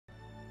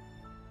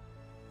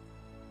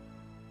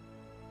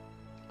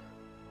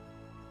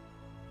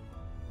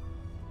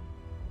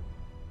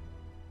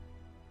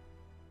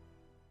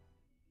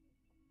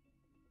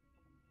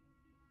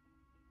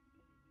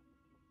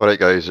Alright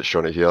guys, it's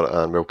Johnny here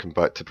and welcome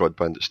back to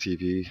Broadbandits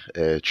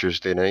TV.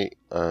 Tuesday night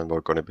and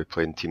we're going to be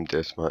playing Team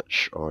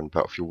Deathmatch on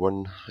Battlefield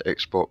 1,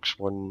 Xbox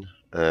One.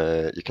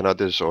 You can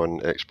add us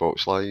on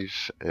Xbox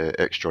Live,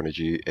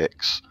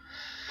 xJohnnyGeex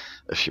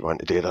if you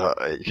want to do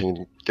that. You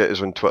can get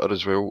us on Twitter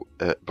as well,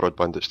 at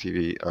Broadbandits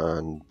TV,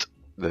 and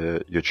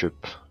the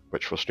YouTube,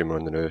 which we're streaming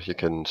on now. You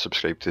can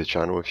subscribe to the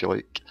channel if you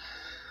like.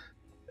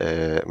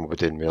 And we'll be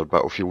doing more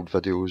Battlefield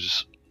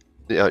videos.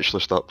 You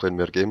actually start playing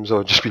more games.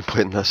 I've just been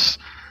playing this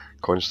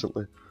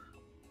constantly,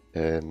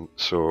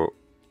 so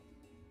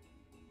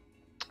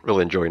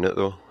really enjoying it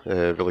though.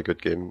 Really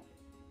good game.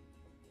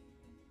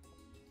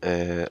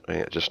 Right,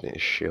 I just need to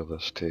share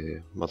this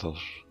to my other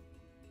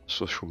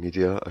social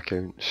media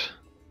accounts.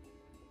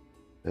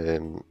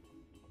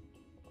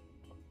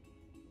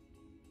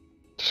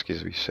 Just give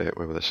us a wee sec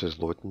while this is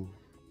loading.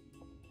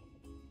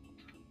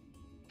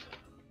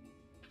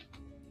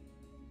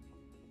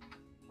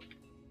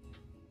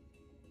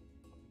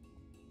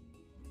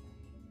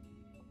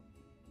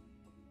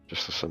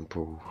 Just a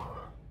simple.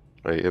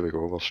 Right, here we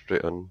go, we're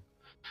straight in.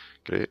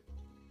 Great.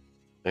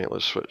 Right,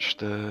 let's switch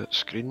the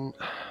screen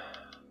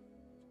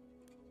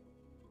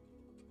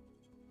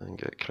and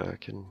get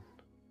cracking.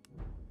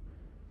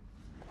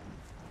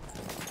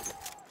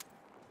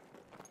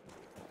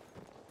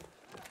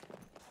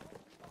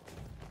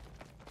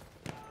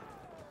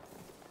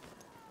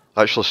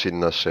 I actually seen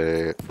this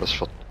this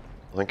for,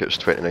 I think it was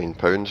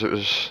 £29.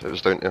 It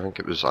was down to, I think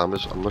it was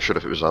Amazon. I'm not sure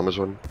if it was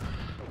Amazon,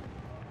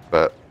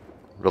 but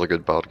really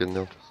good bargain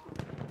there.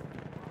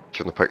 If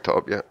you haven't picked it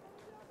up yet.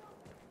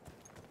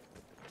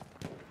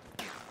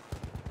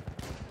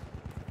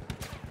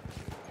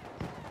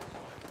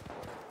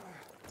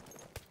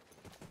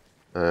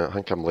 I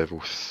think I'm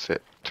level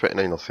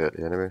 29 or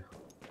 30 anyway.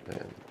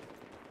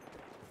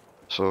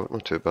 So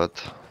not too bad.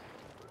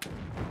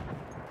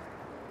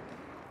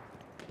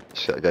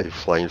 See that guy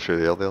flying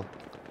through the air there.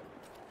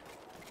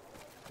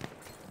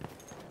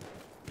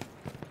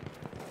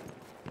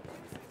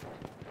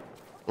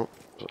 Oh,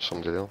 is that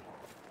somebody there? One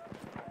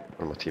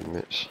of my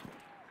teammates.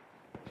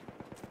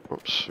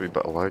 Oops, a wee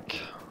bit of lag.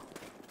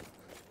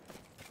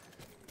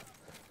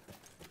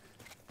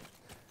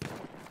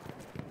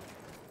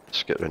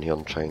 Let's get in here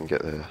and try and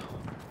get the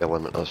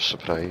element of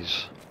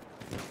surprise.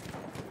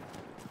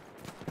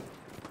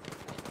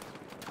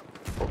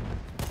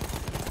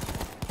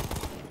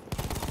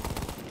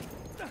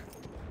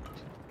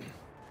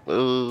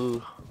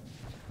 Oh.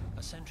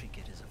 A sentry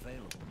kit is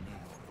available near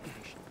your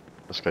location.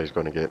 This guy's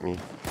gonna get me.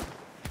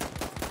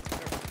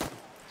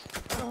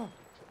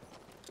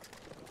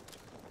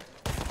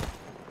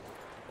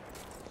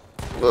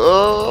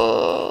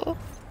 Oh,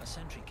 A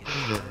sentry kit is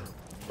available.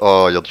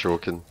 oh, you're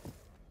joking.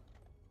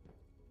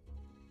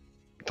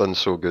 Done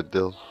so good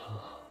there.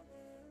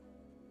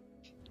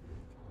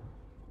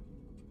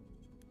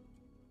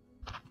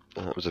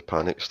 That was a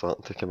panic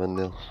starting to come in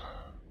there.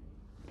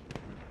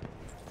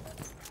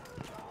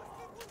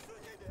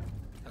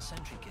 A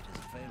sentry kit is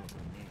available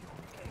near your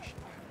location.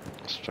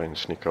 Let's try and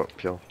sneak up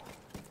here.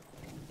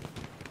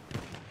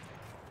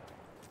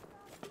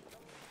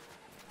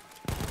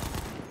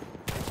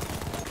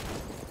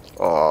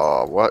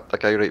 Oh, what? The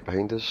guy right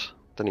behind us?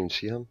 Didn't even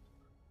see him.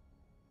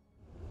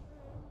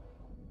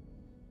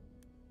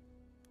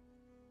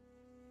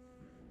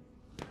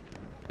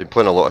 Been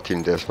playing a lot of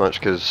Team Deathmatch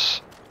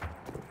because,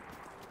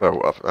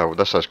 well,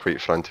 this is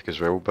quite frantic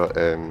as well, but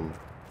I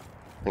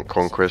think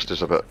Conquest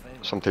is a bit,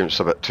 sometimes it's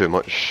a bit too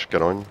much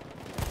going on.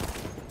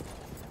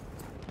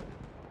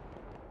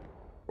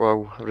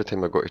 Well, every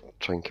time I go to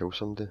try and kill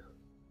somebody,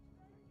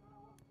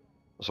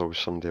 there's always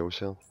somebody else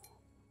here.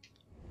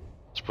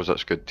 I suppose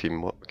that's good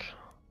teamwork.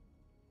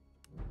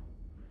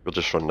 We're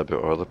just running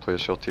about all over the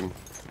place, your team.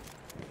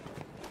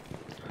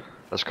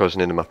 That's because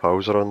none of my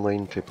pals are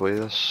online to play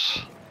this.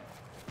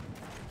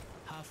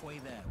 Halfway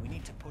there, we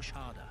need to push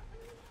harder.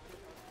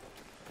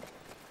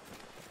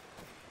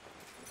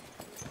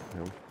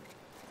 Yeah.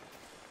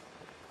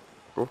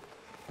 Go.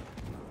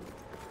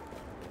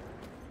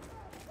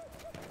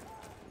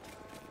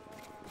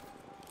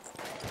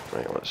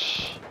 Right,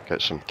 let's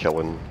get some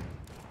killing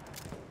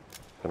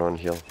going on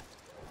here.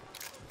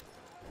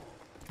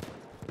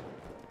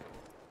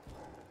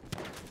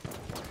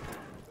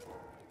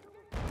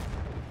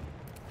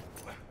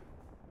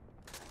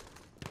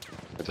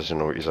 He doesn't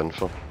know what he's in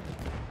for.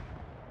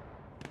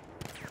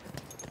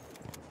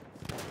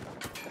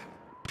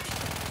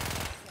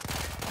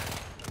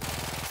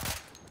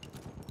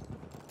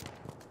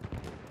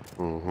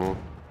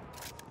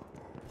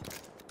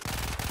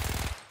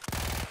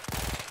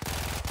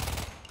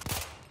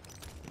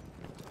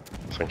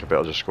 I think I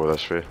better just go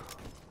this way.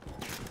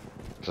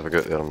 Because if I go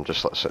out there, I'm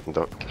just like sitting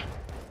duck.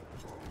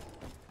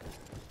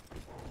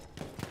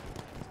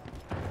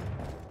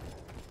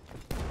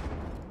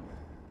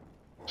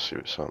 Let's see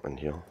what's happening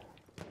here.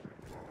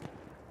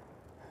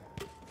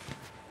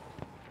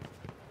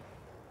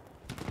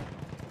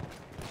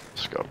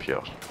 Let's get up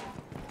here.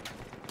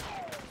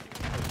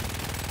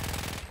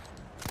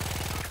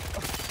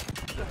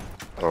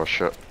 Oh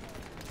shit.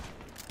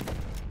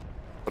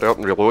 Hurry up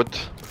and reload.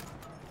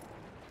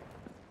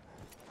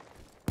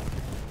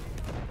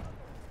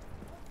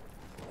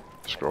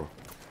 Let's go.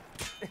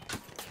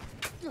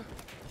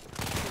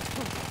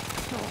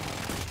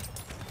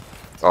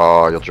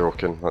 Oh, you're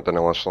joking. That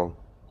didn't last long.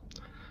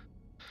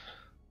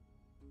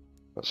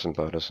 That's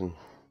embarrassing.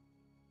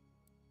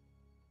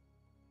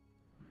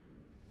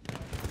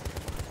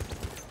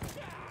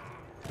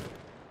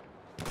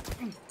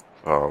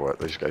 Oh, what?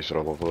 These guys are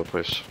all over the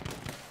place.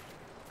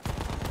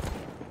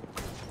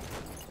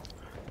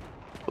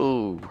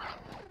 Ooh.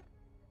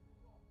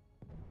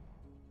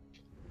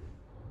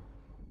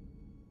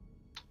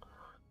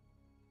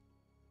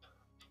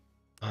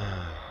 The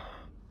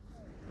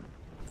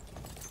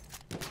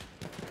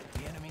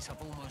enemies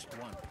have almost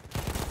won.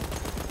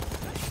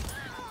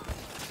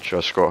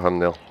 Just got him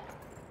there.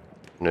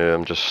 No,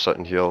 I'm just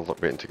sitting here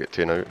waiting to get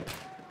 10 out.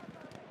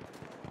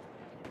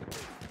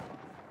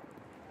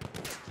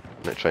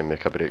 I'm gonna try and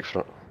make a break for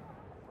it.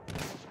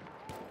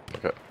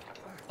 Okay.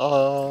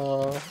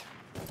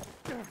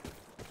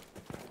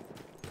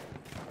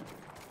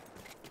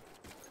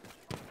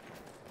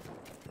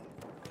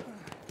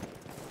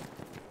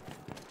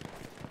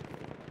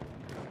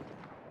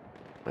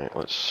 Right,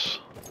 let's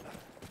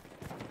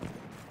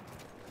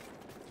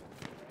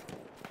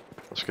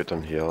get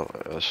down here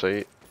at the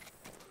site.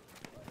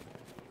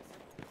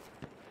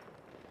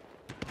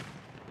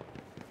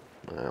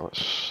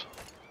 Let's.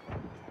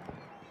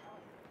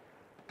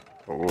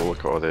 Oh, look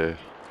at all the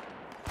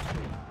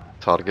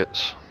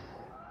targets.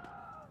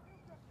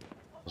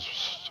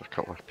 There's a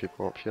couple of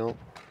people up here.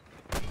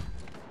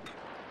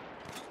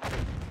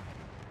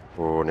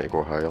 Oh, I need to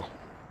go higher.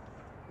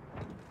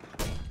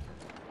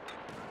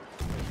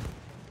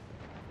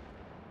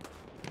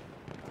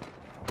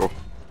 Go.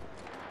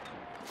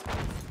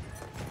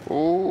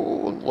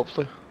 Oh,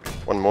 lovely.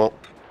 One more.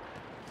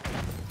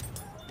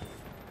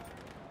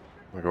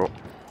 There we go.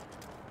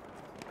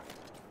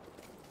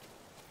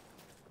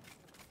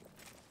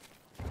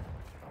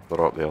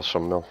 They're up there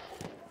somewhere.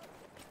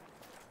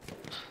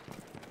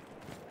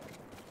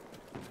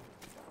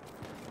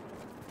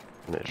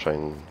 I need to try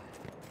and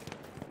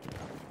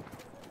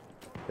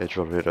edge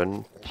our way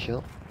in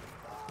here.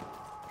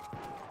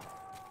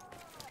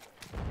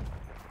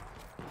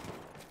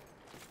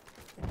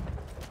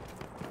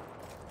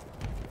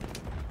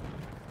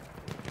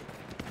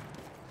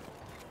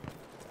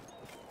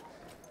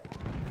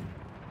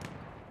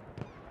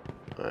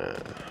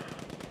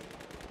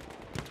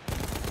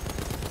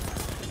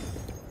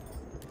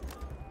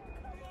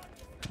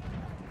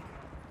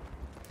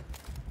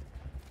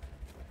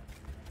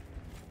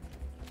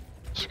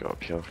 Let's go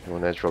up here. You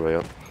want to edge our way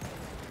up?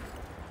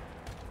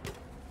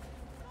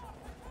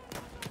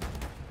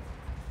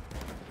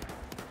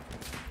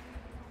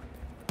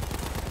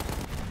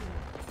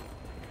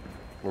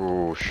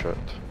 Oh shit.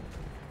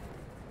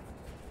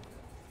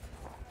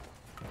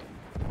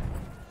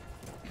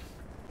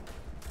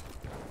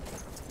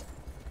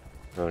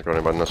 They're going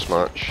to win this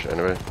match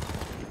anyway.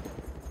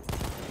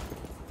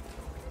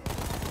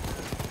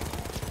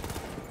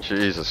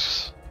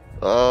 Jesus.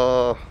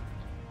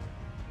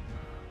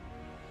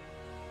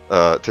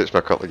 It takes me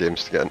a couple of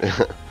games to get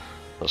into it.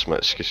 That's my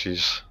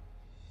excuses.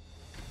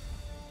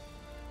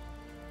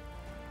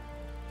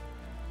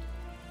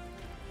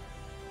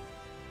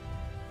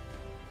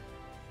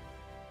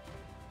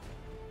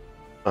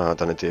 I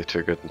didn't do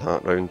too good in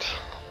that round.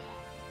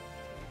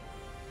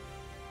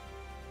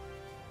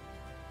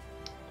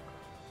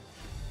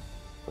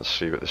 Let's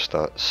see what the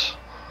stats.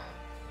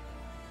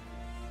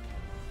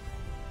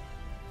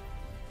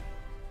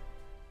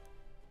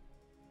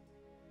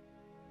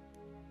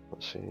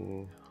 Let's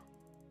see.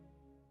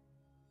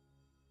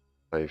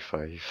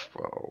 5-5.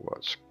 Wow,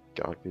 that's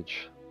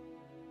garbage.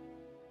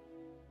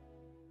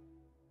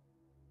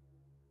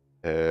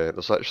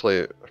 There's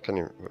actually, I can't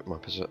even, what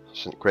map is it?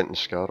 St Quentin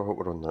Scar, I hope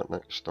we're on that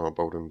next. No,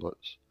 Baldwin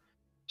Blitz.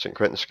 St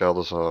Quentin Scar,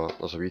 there's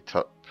a wee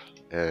tip.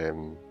 I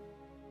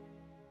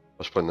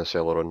was playing this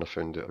earlier on, I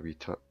found out a wee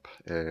tip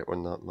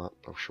on that map.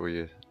 I'll show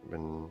you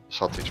when, it's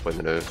hard to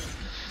explain it now.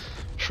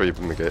 I'll show you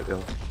when we get there.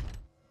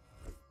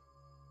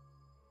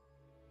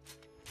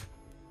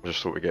 I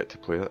just hope we get to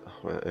play it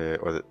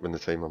when the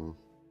time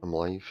I'm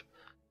live.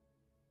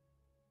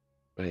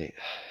 Right,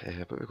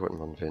 but we've got in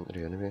my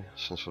inventory anyway,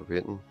 since we're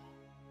waiting.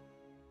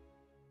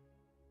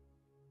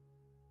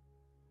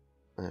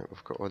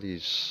 We've got all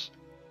these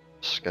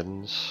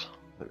skins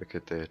that we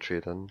could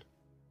trade in.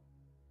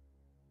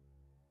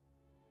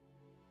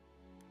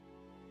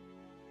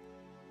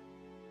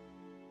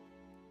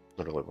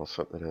 Not really worth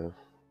it now. We'll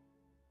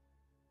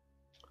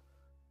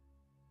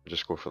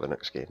just go for the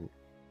next game.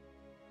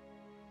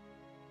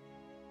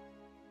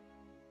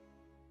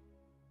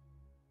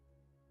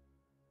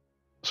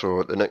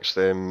 So the next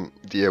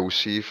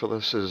DLC for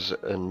this is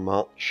in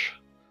March,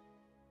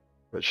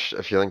 which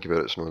if you think about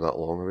it, it's not that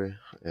long away,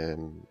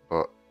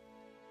 but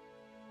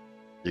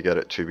you get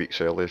it 2 weeks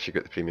early if you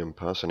get the premium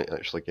pass. I need to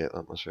actually get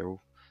that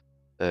myself,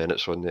 and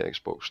it's on the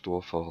Xbox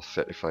store for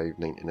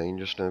 $35.99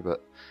 just now,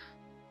 but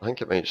I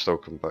think it might still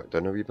come back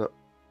down a wee bit.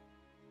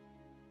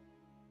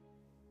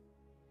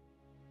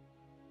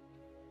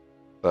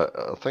 But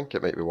I think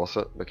it might be worth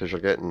it because you're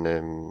getting,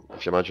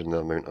 if you imagine the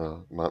amount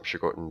of maps you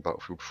got in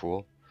Battlefield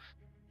 4,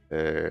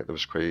 there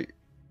was quite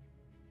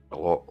a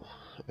lot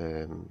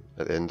at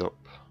the end up.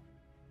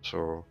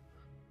 So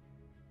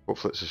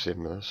hopefully it's the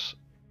same with this.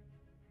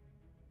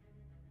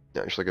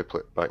 You actually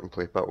get back and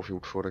play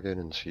Battlefield 4 again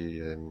and see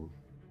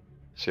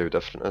how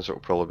different it is.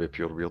 It'll probably be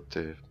pure weird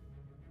to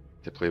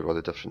play with all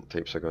the different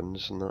types of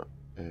guns in that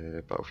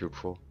Battlefield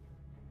 4.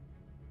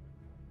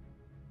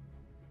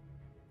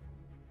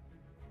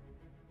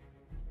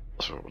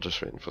 So we're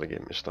just waiting for the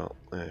game to start.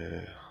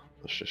 Let's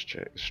just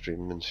check the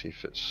stream and see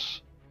if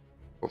it's,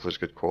 hopefully it's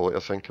good quality. I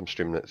think I'm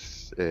streaming at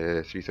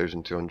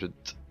 3200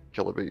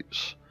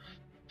 kilobytes,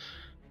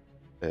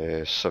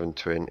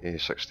 720,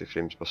 60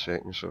 frames per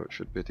second, so it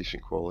should be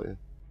decent quality,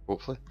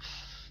 hopefully.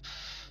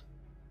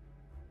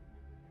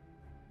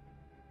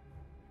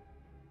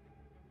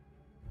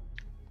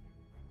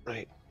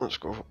 Right, let's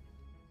go.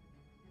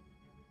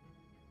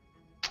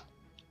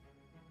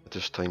 It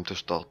is time to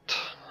start.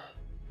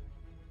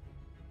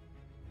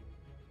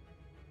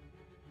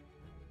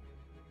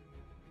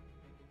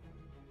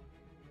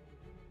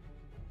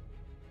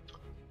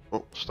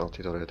 Oh,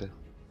 started already.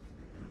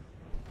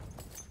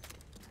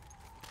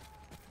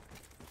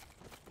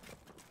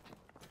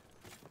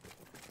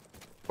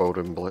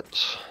 Ballroom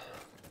Blitz.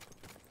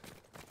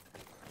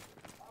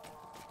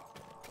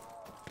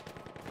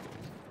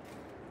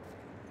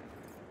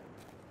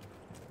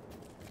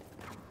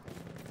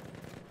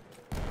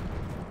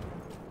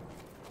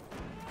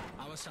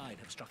 Our side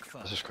have struck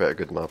first. This is quite a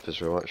good map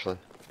as well, actually.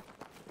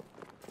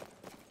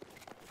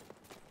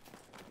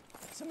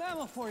 Some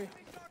ammo for you.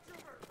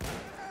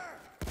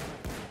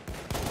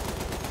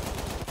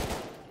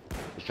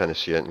 You kind of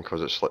see it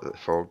because it's like the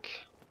fog.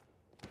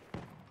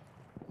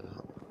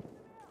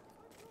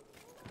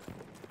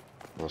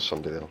 There's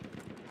somebody there.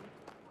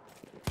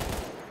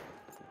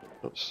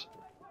 Oops.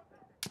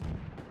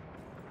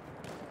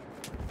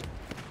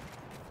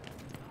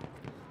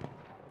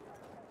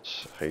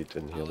 Let's hide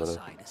in here Our now.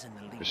 side is in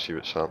the lead. Just see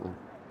what's happening.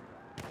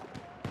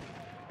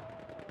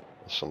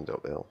 There's somebody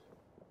up there.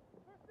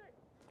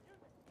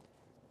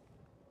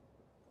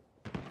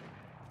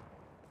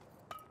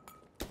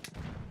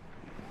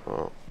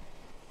 Oh.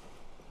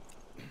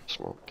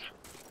 Smoke.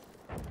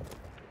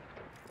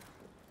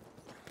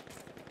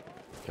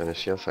 Can I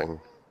see a thing?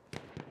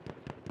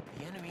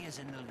 The enemy is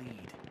in the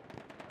lead.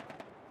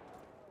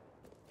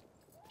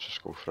 Let's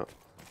just go for it.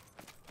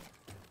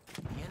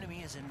 The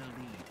enemy is in the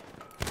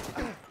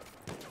lead.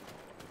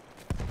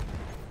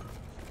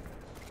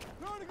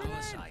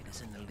 Our side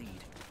is in the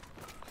lead.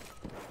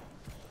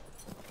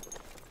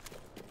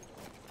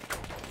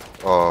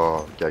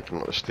 Oh, guy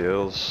coming up the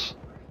stairs.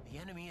 The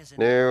enemy is in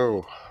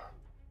No.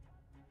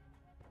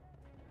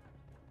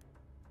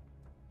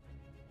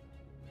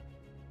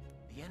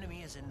 The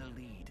enemy is in the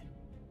lead.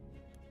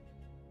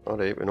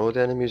 Alright, we know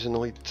the enemy's in the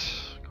lead.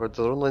 God,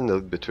 they're only in the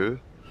lead by 2.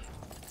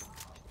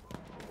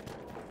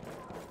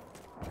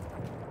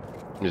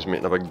 He's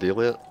making a big deal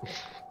of it.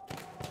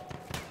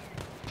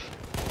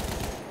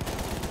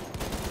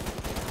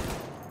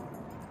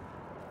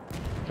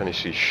 Can you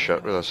see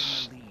shit with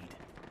this? The lead.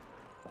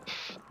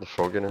 The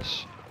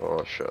fogginess.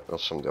 Oh shit,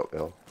 there's somebody up there.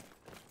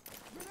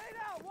 Grenade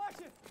out, watch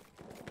it.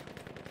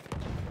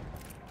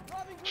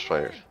 Lobbing Let's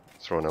try to grenade.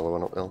 throw another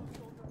one up there.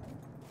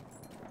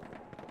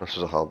 This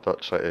is a hard bit,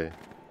 try to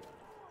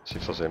see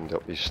if there's anybody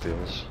up these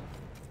stairs.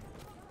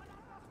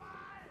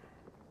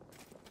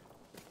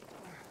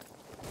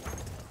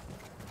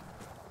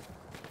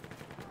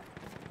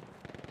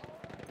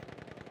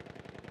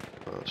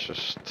 Let's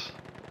just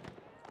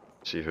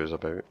see who's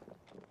about.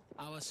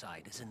 Our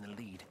side is in the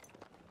lead.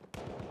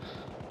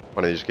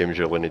 One of these games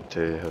you really need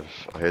to have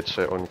a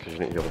headset on because you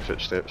need to hear the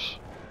footsteps.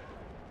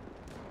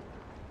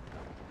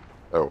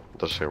 Oh, it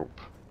does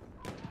help.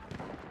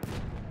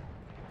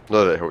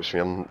 Not that it helps me,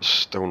 I'm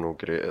still no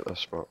great at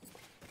this, but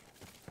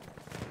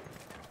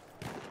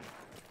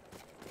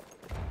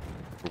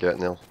I'm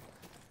getting there.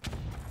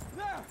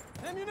 There,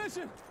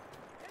 ammunition.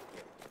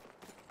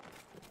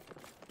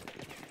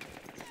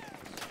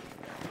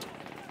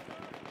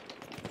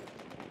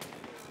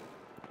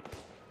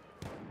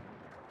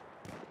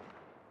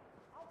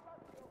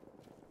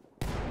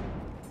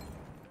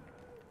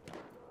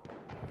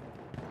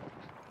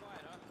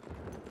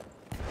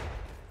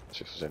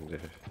 See if there's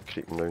anybody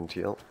creeping round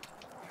here.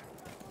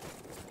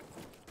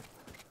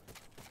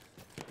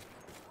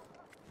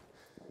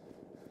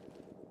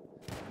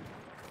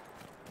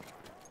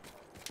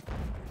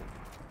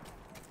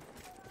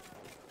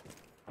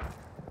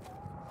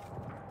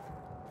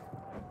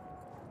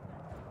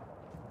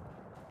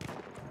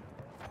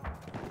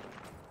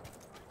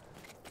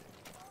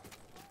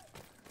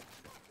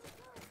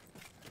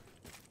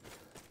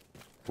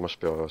 Must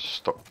be all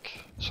stuck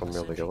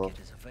somewhere Sentry together. kit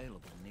is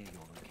available near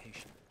your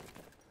location.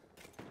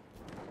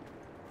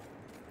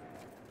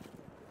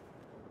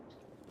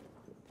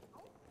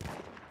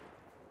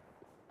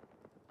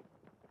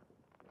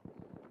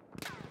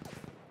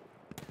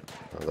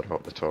 Oh, they're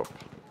up the top.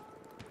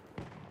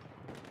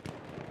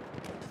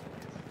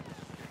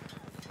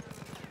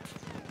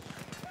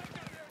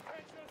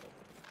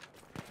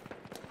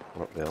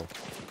 Up there.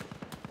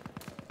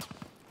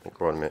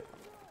 Go on, mate.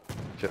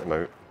 Get them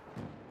out.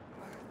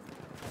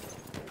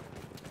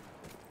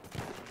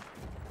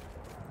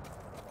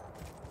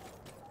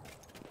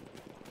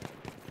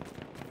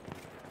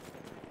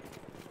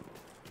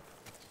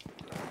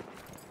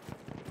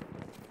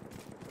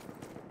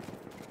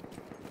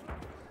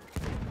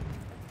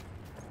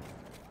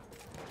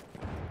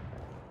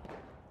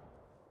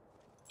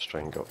 Let's try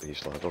and get up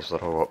these ladders.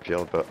 They're all up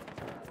here, but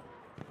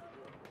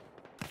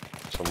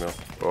somewhere.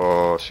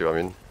 Oh, see what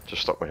I mean?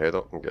 Just stuck my head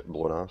up and get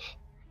blown off.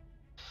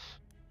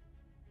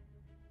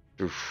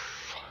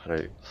 Oof.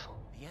 Right.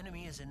 The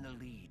enemy is in the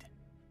lead.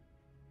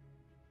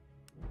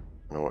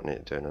 I know what I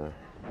need to do now.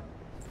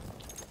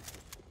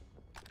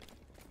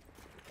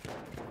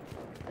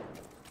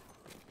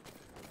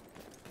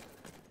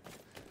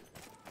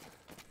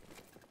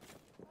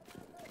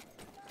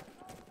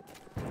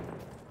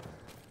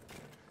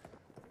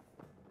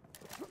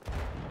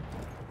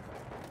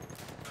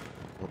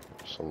 Oh,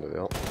 somebody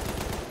else.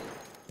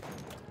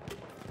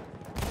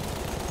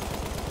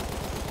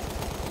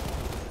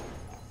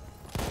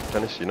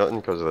 Can't see nothing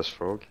because of this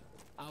frog.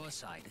 Our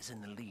side is in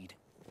the lead.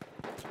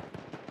 It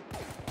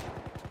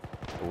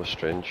was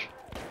strange.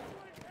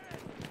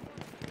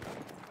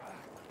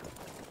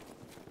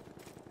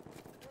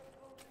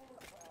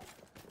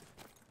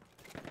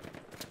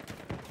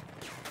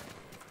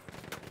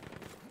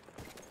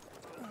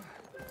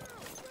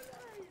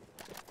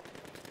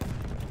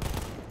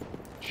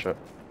 Shit.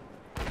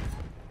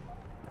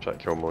 Try to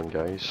kill my own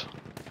guys.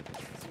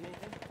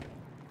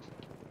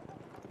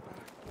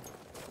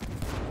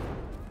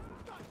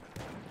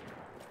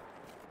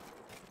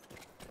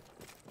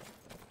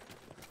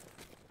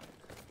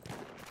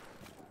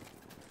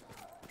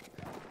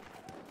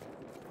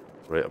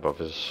 Right above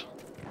us.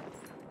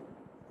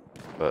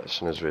 But as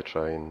soon as we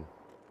try and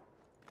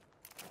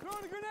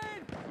Throwing a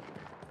grenade!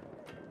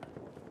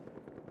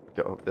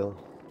 get up there,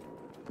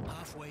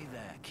 Halfway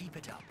there. Keep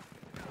it up.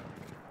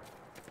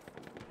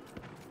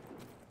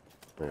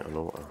 right, I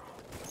know what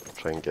I'll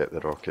try and get the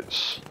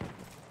rockets.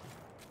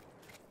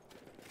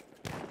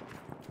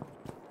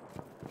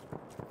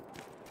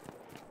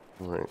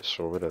 Right,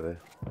 so where are they?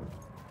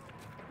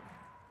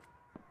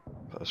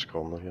 Put this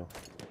corner here.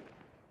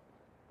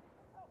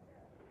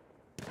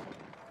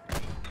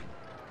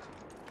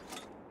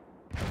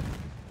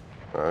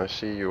 I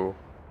see you.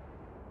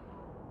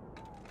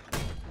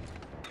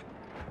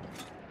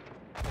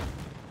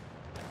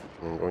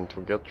 I'm going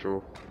to get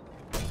you.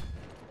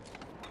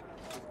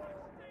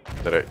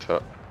 Direct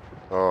hit.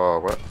 Oh,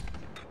 what?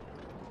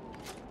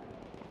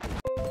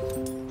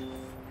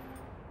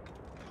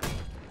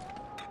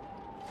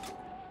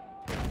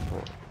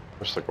 Oh,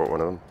 must have got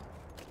one of them.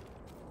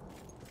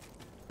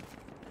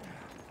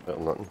 Better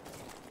than nothing.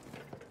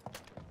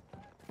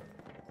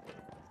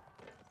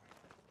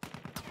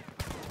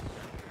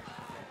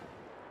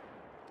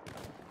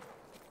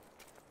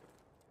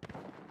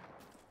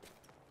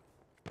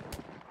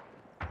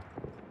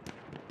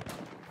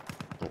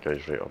 The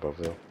guy's right above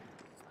there.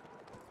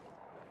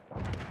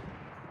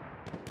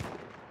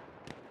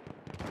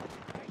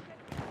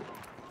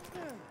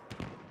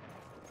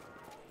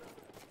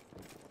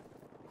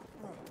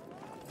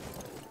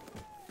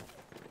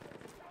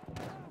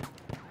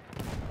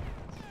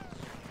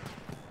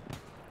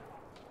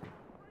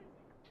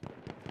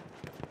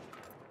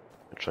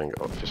 Try and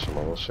get up to some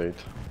other side.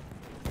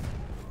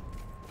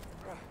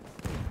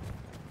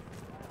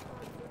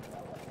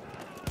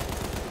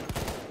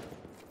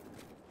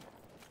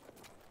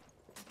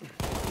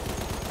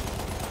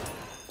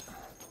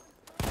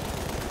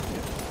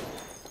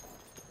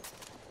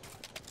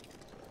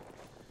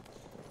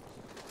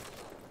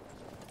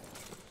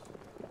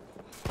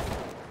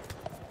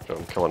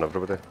 I'm killing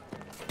everybody.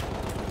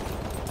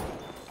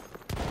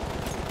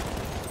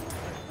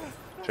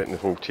 Taking the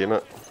whole team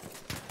out.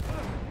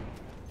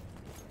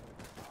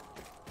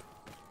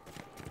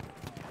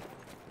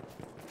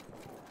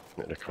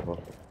 Need to recover.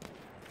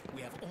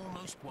 We have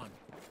almost won.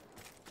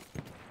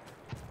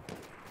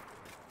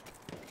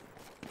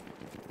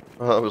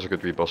 Oh, that was a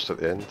good wee burst at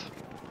the end.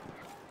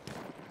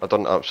 I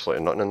done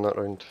absolutely nothing in that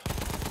round.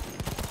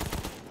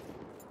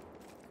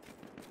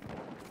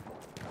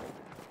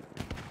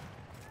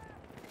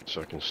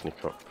 So I can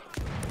sneak up.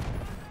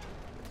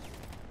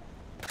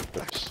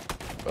 Oops.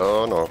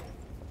 Oh no.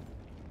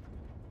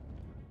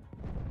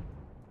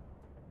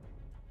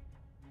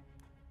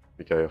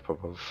 The guy up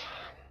above.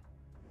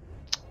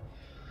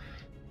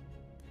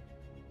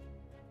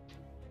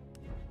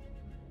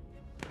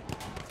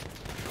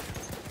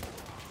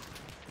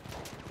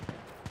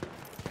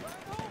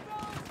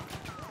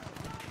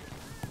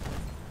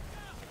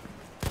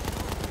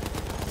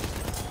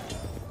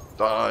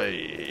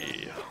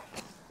 Die!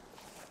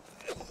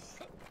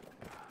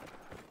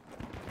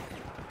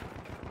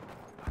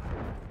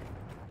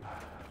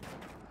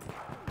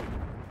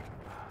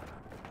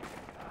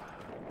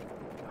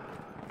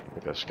 I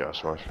guess gas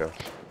smash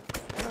first.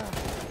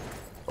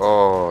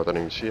 Oh, I didn't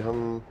even see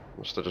him.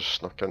 Must have just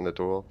snuck in the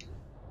door.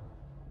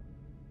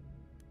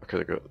 I could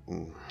have got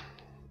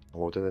a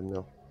load of them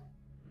there.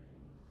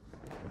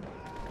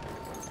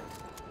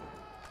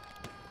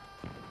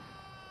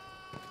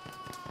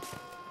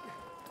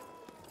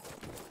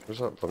 Who's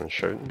that blooming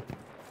shouting?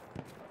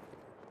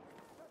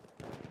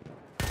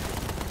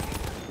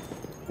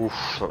 Oof,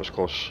 that was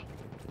close.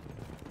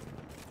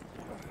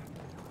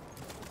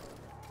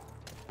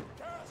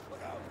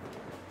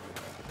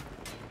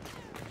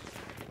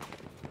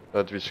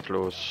 That was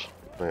close.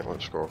 Right,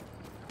 let's go.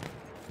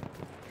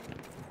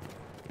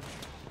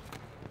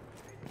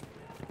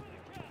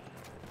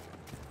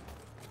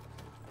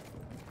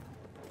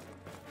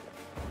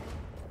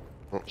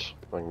 Oops,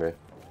 wrong way.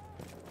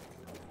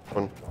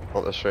 Come on,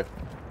 not this way.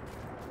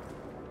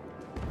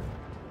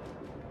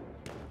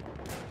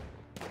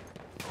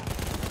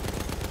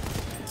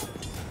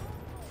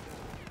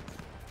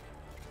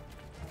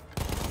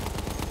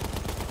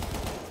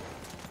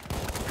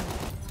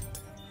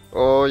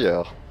 Oh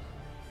yeah.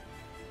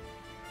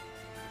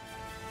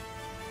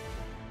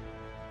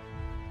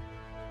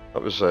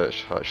 That was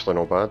actually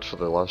not bad for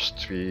the last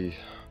 3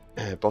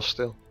 busts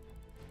there.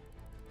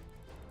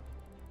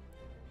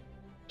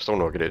 Still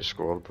not a great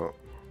score, but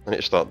I need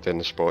to start doing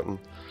the spotting.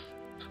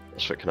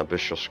 That's what kind of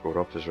boosts your score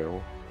up as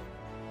well.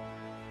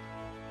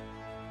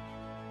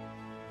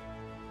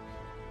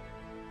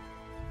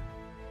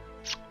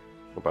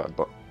 Not bad,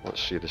 but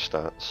let's see the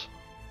stats.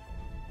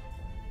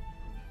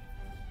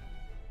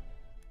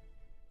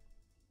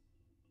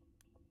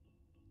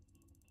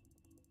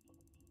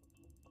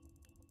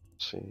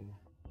 Let's see.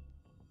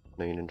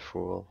 9 and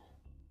 4.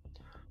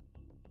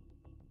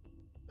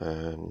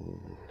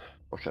 And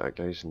look at that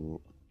guy's in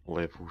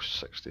level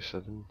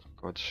 67,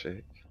 God's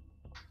sake.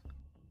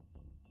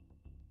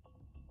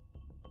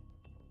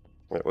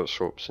 Right, let's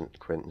hope St.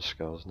 Quentin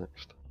Scars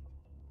next.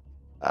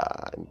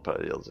 Ah,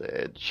 Imperial's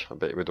Edge. I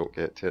bet we don't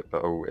get to it,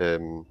 but I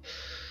will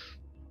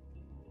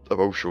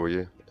show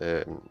you.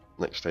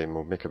 Next time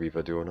I'll make a wee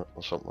video on it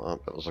or something like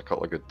that, but there's a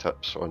couple of good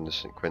tips on the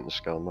St. Quentin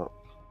Scar map.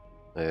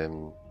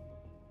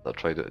 I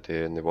tried it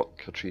today and they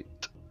work a treat.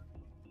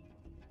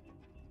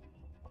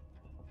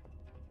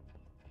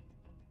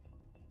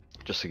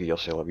 Just to give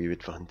yourself a wee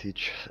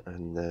advantage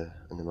in the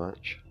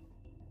match.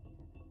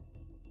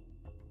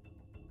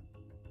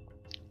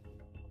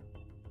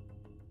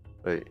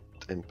 Right,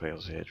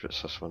 Empire's Edge,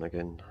 what's this one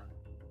again?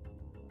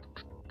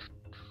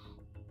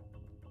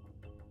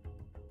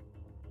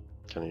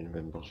 Can't even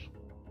remember.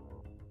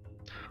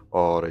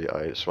 Oh right,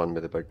 aye, it's one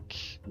with the big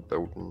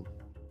building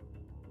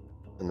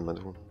in the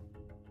middle.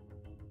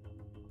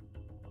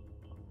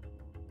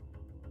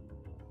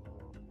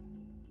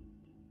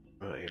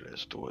 Right,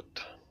 let's do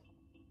it.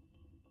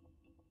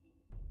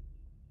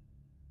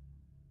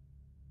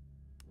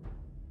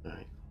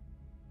 Right.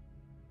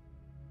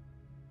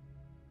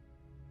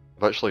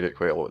 I've actually got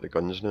quite a lot of the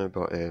guns now,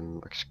 but I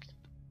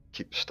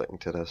keep sticking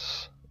to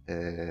this,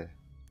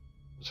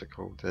 what's it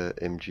called, the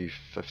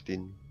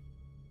MG15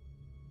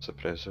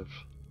 suppressive.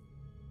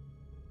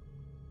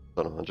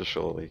 I don't know, I just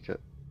really like it.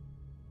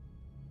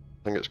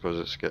 I think it's because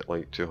it's got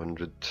like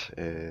 200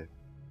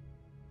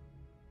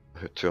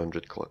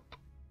 clip.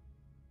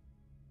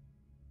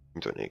 You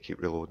don't need to keep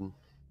reloading.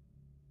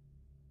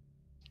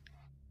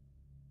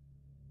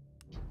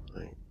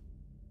 Right.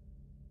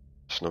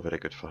 It's not very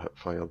good for hip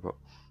fire, but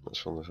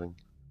that's the only thing.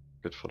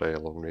 Good for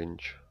long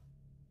range.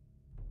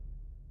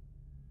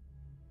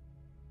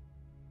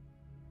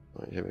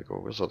 Right, here we go.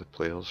 Where's all the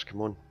players?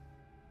 Come on.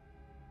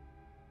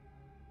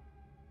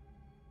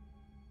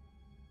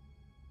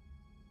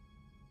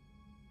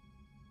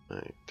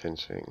 Right, 10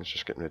 seconds,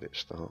 just getting ready to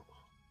start.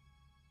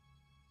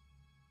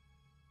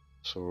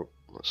 So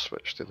let's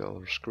switch to the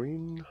other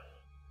screen.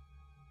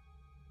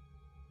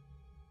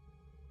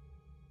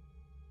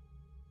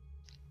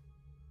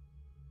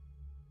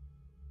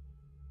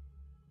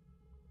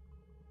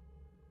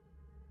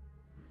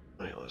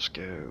 Right, let's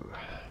go.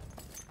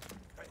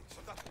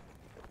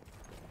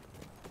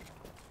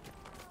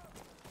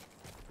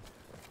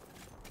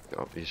 Get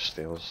up these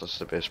stairs, that's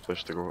the best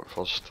place to go at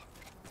first.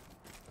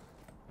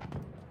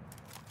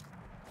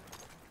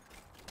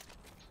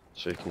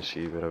 So you can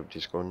see where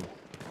everybody's gone.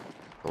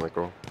 There we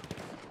go.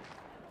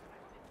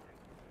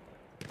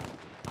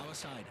 Our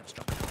side have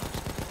struck fast.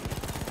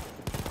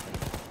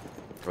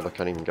 God, I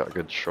can't even get a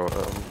good shot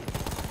at him.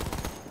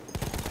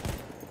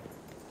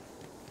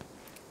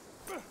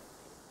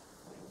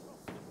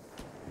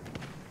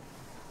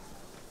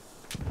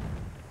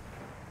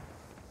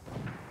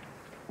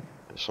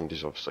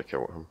 Somebody's obviously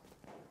killed him.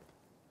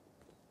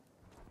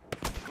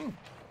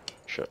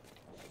 Shit.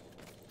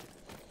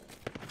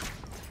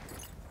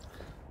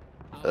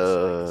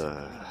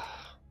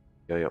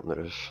 Guy up on the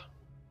roof.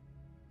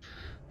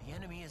 The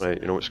enemy is Right,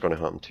 you know what's going to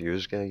happen to you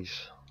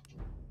guys?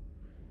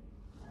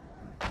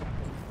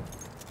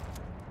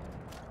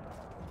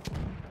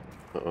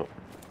 Uh-oh.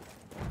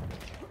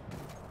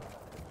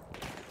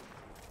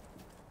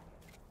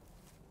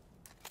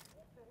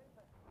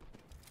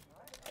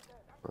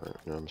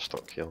 Right, now I'm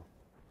stuck here.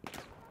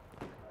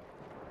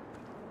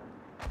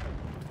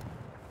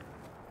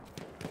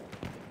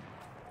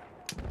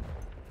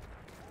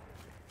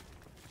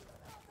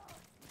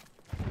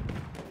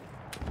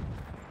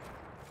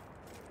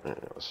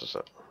 Right, this is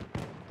it.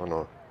 Oh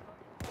no.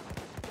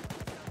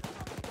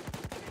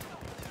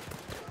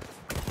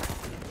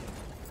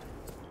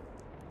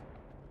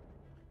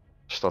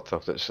 started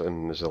off as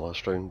the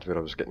last round where I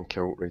was getting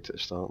killed right at the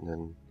start and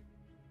then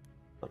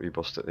that wee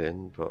burst at the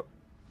end, but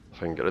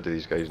if I can get rid of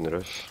these guys in the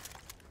roof,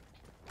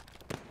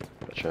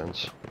 got a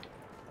chance.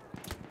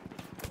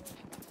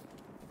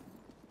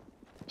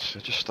 So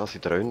I just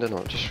started the round and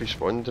I just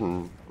respawned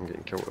and I'm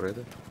getting killed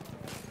already.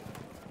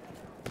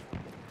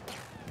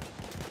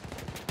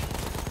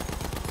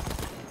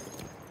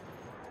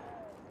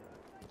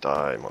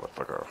 Die,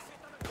 motherfucker.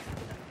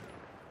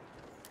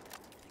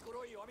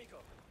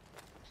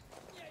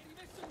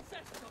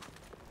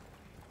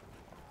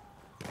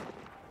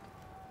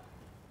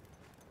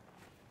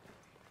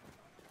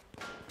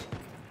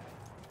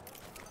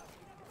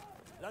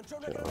 Lancia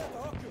una granata,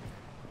 occhio!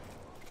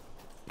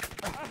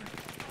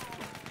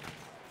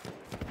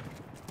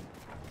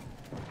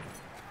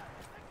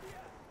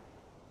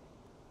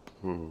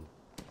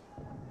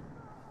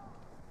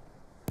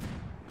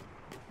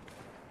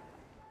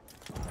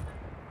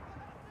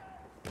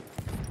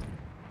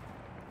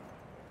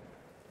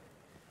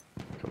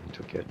 Coming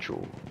to get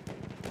you.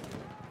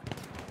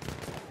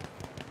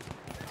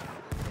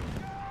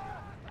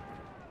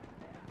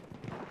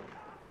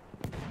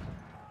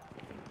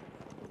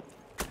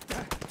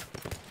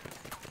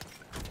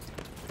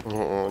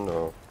 Oh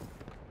no.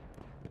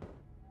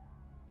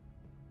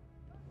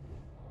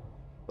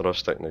 They're all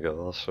sticking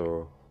together,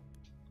 so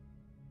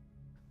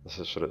this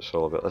is what it's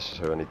all about. This is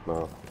how I need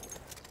my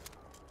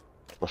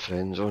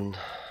friends on.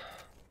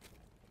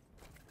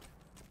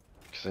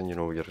 Because then you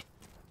know you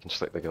can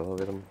stick together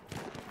with them.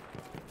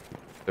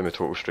 Them with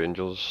total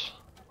strangers.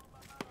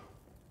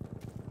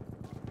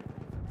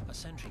 A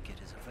sentry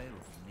kit is available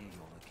near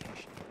your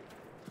location.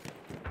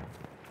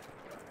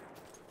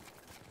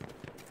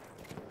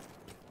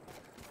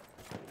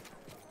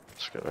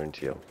 Let's get around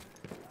here.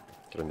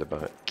 Get in the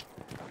back.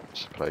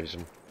 Surprise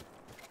him.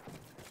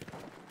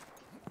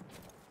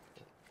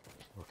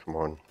 Oh, come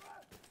on.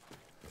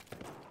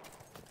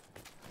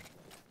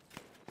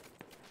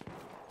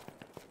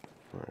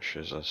 Where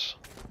is this?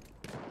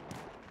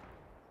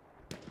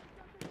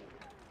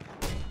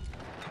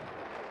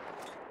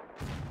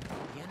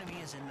 The enemy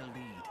is in the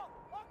lead.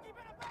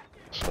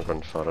 It's not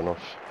gone far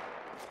enough.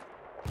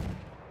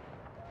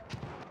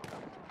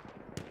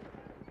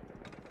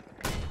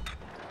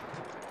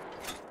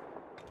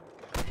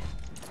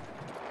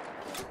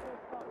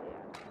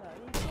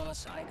 Our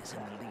side is in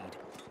the lead.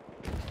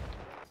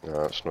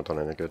 No, it's not done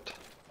any good.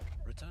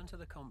 Return to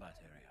the combat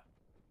area.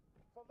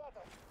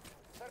 Soldato,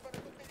 servono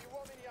tutti gli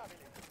uomini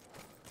abili.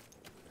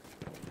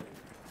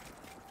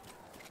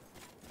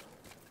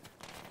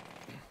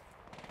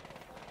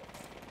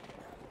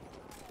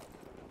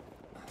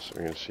 So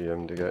we can see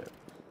him to get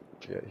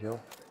here.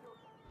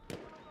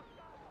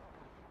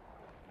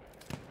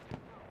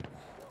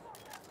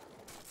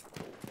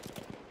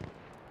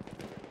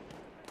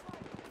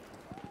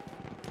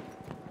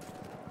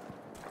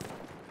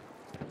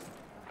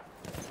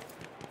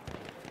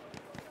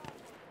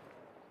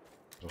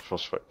 Our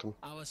first victim.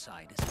 Our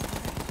side is in the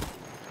lead.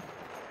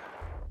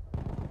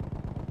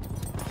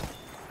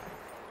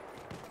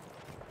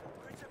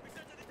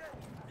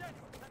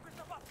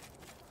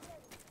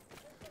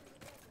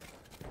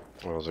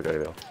 Oh, there's a guy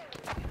there.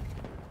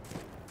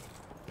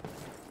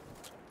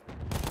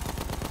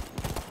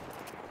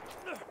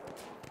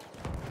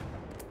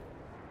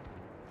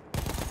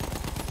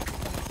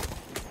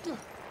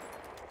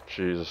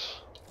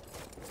 Jesus.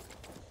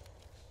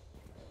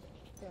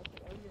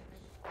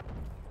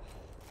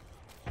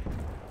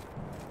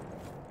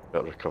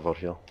 Better recover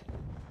here.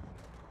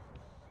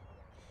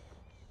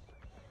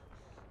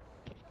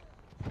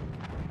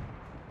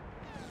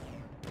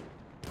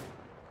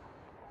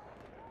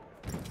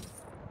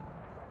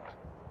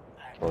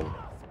 Come on.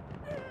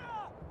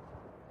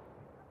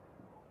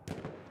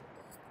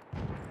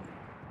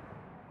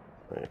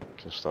 Right,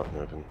 can start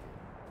moving.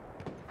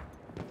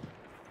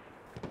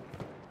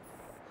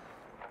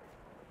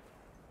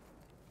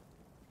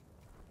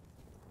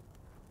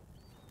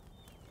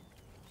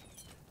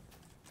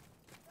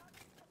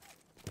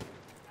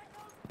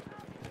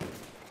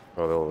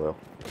 Oh, they're there.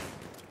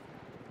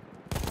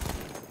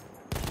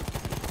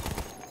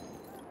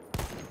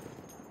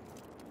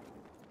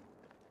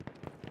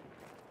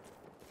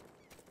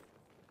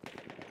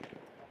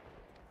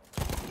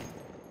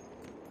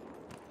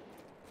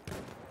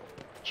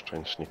 Let's try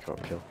and sneak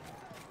up here.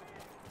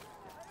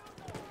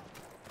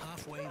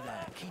 Halfway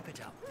there. Keep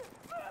it up.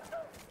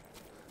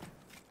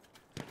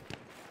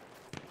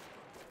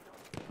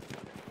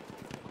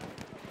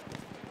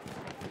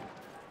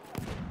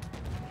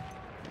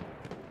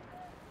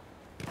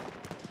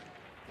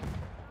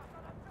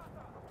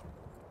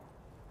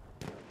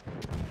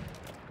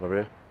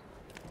 Away.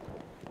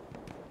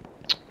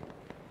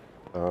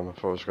 I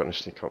thought I was going to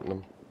sneak up on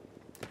them.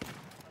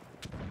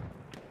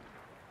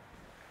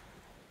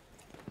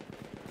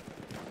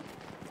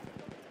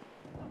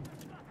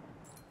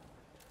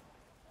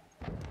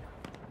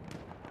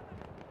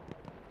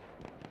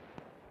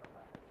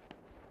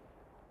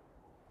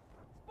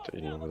 Don't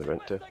even know where they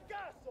went to.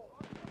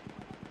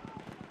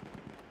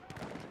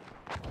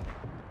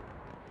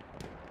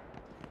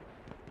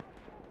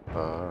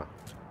 Ah.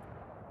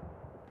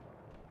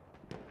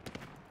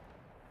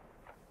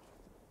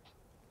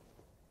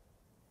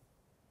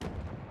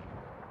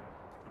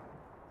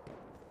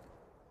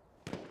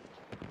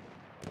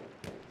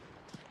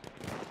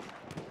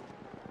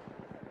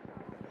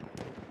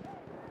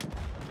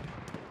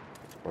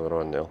 Oh, they're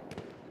on there.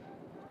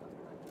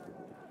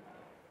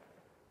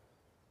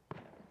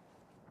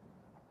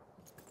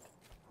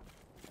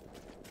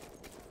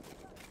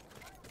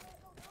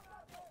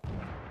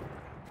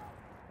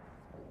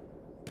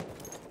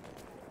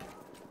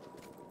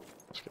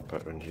 Let's get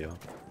back around here.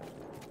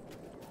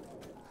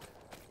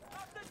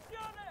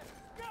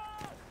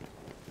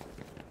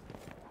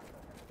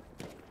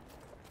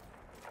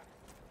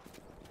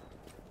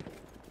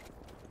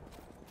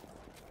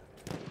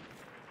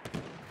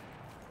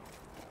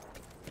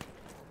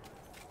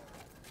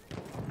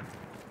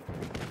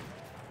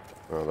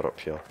 Oh, they're up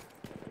here.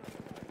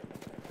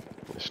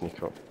 Let me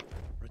sneak up.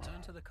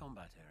 Return to the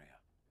combat area.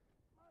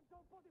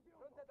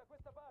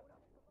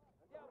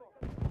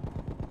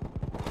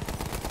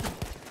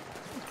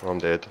 Oh, I'm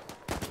dead.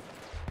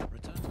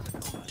 Return to the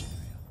combat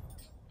area.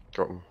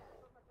 Got him.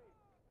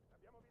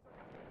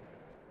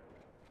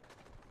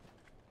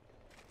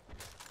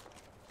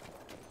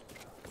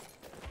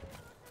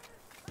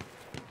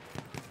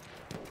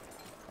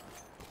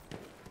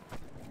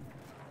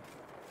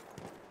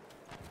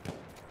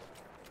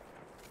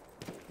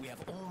 We have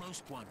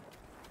almost won.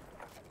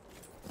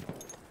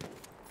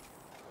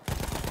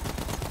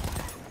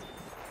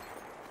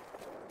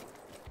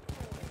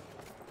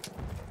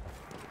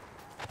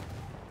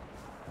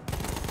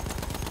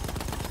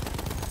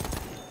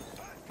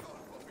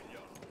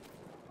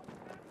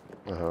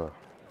 Uh-huh.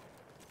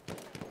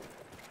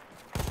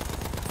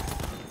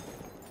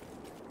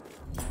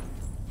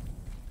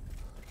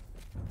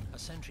 A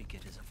sentry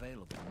kit is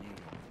available near your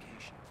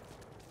location.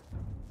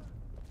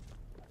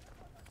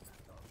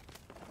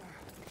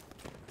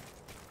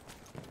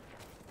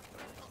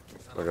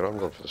 I got him, I'm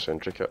going for the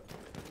sentry kit.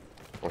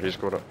 Oh, he's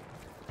got it.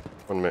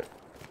 One minute.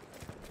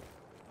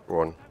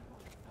 Go on.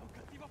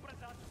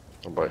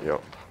 I'll back you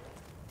up.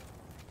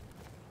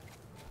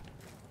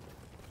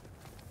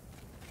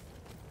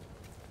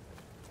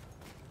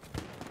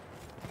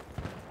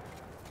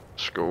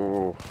 Let's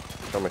go.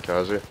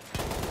 Kamikaze.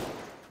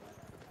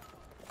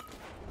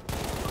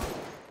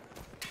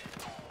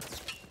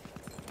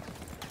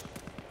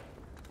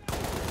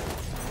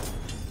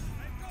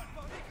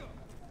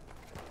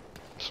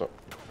 So.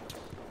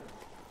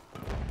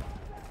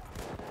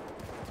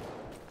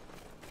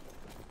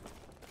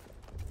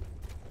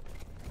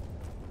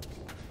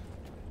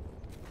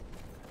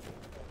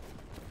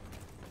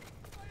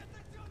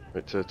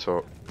 Right to the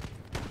top.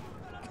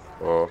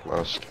 Oh,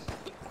 mask.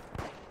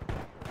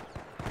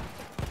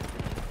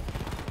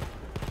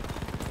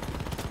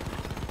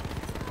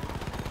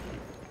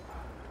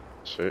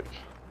 Safe.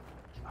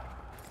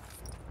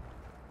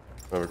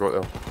 There we go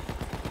there.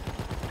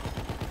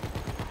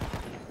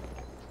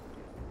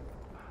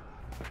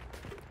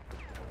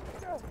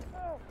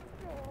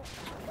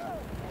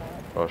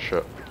 Oh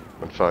shit.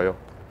 On fire.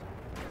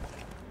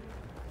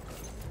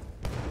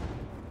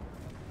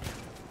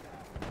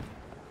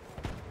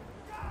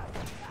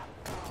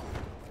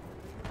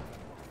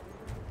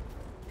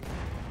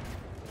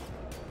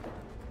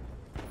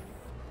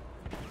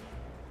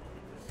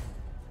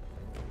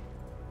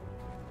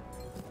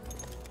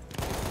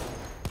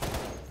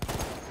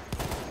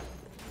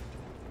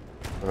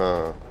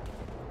 Ah.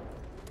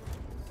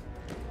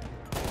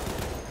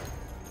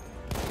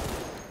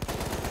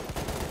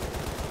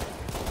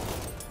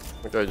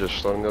 The guy just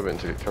standing there waiting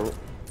to get killed.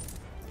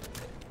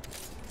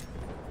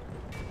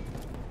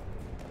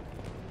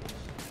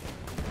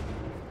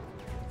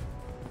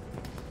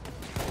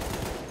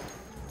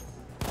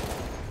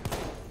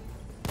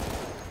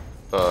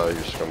 Ah, you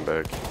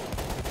scumbag.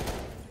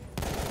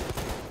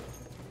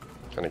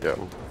 Can I get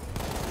him?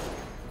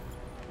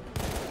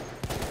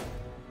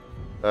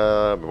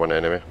 We won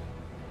anyway.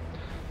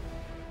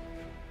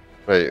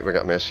 Right, we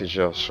got a message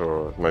here,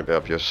 so it might be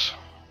obvious.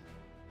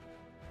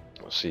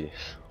 Let's see.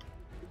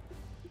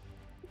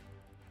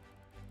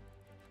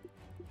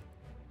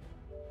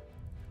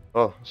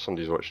 Oh,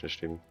 somebody's watching the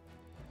stream.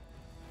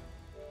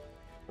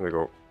 There we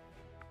go.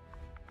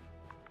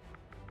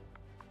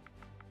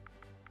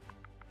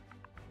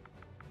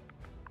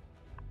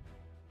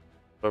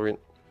 Brilliant.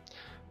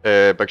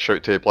 Big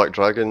shout to Black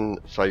Dragon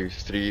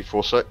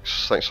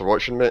 5346. Thanks for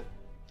watching, mate.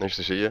 Nice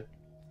to see you.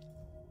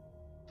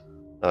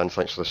 And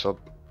thanks for the sub.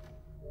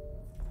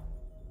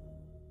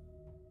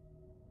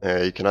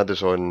 You can add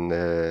us on,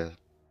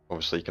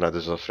 obviously you can add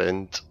us as a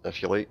friend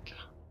if you like.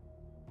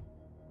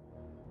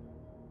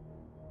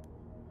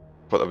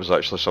 But there was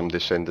actually somebody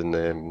sending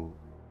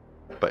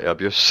a bit of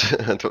abuse.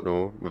 I don't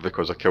know, maybe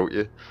because I killed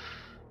you.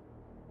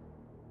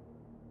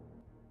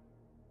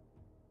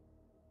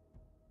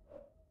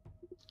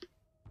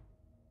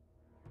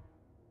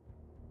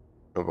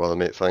 No bother,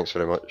 mate, thanks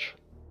very much.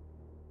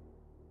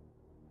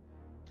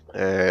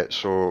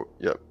 So,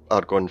 yeah,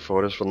 Argon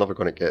Forest, we're never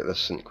going to get this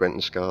St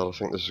Quentin Scar. I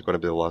think this is going to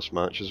be the last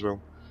match as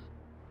well.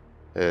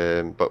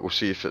 But we'll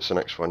see if it's the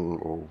next one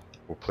we'll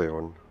play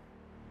on.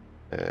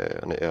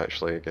 I need to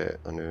actually get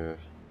a new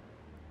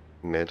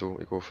medal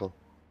to go for.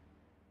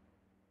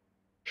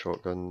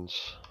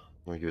 Shotguns,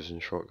 no using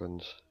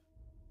shotguns.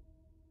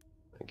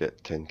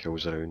 Get 10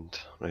 kills around.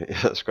 Right,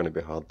 that's going to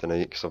be hard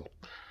tonight because I'm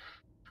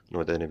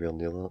not anywhere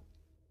near that.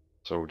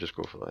 So we'll just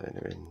go for that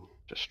anyway and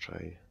just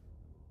try.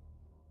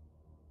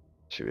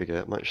 See what we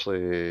get. I'm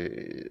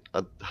actually,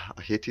 I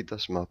hated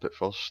this map at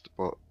first,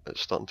 but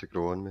it's starting to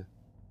grow on me.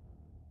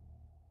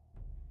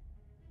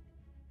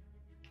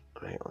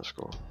 Right, let's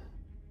go.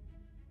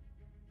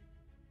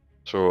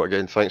 So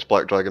again, thanks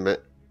Black Dragon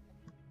mate.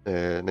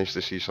 Nice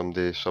to see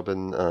somebody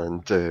subbing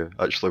and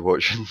actually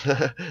watching.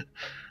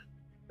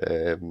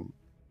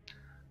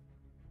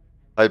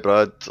 Hi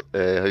Brad,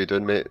 how you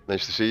doing mate?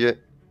 Nice to see you.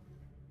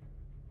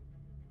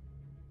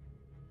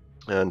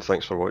 And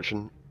thanks for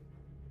watching.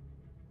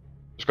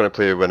 Just going to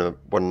play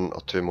one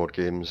or two more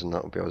games and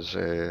that'll be us.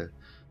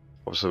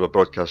 Obviously we're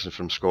broadcasting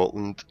from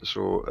Scotland,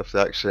 so if the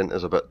accent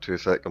is a bit too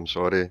thick, I'm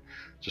sorry.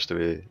 Just the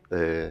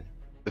way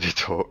we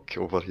talk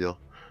over here.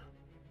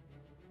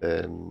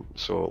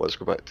 So let's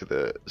go back to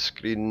the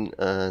screen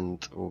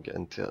and we'll get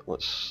into it.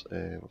 Let's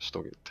we've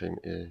still got time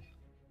to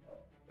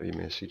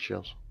message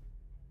here.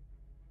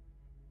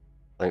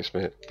 Thanks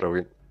mate,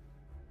 brilliant.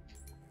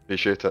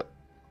 Appreciate it.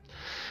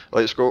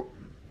 Let's go.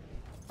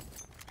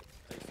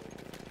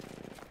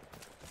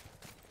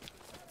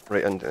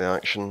 Right into the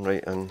action,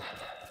 right in.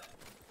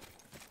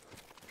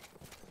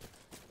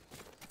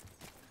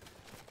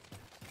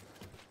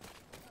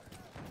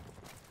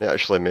 Yeah,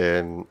 actually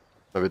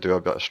maybe do a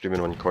bit of streaming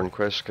on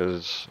Conquest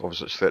because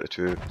obviously it's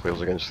 32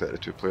 players against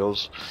 32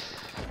 players.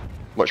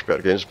 Much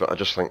better games, but I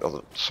just think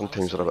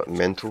sometimes they're a bit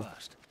mental.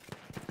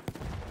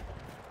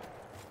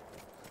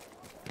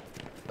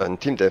 And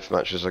Team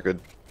Deathmatch is a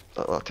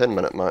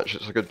 10-minute match,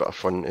 it's a good bit of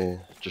fun to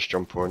just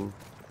jump on,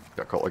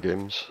 get a couple of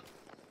games.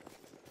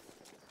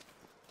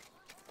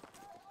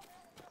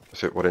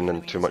 Without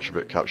worrying too much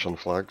about capturing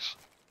flags.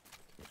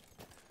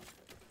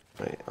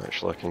 Right,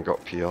 actually I can go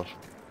up here.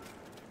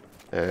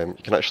 You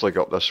can actually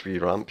go up this wee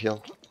ramp here,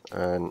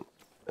 and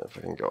if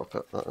I can get up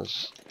it, that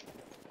is...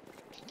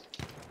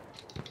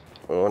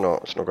 Oh no,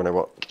 it's not going to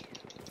work.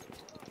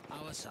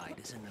 Our side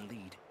is in the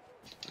lead.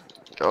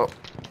 Get up.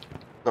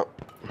 No.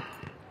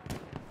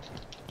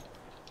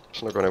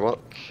 It's not going to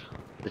work.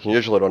 You can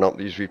usually run up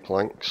these wee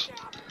planks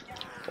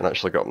and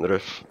actually get up on the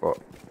roof, but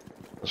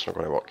it's not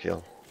going to work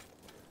here.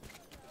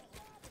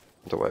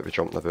 I don't want to be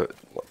jumping about,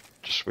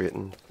 just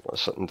waiting,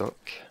 let's sit and duck.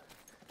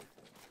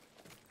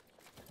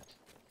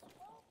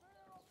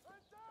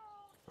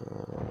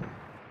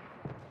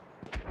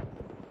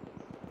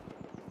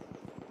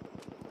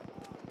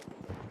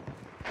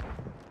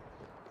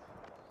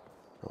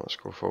 Let's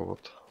go forward.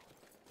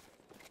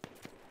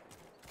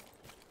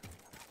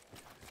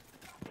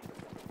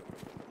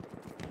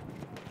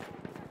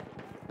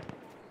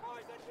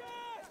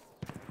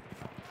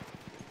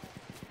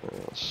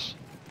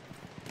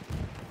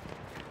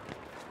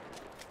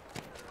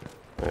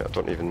 Right, I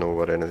don't even know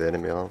where any of the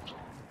enemy are.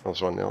 I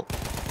was running up.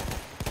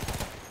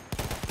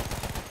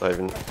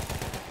 Diving.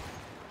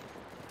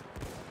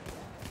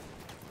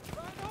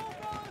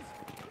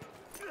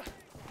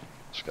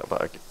 Just got a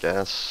bit of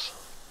gas.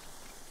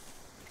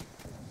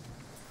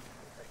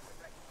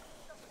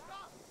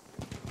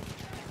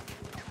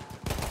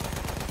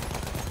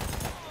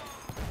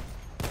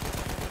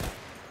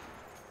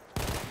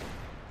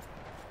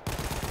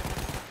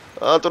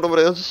 I don't know where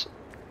it is.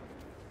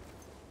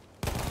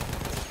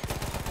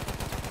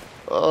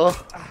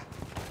 Oh,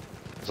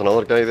 there's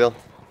another guy there.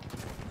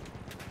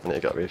 I need to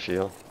get away from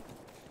here.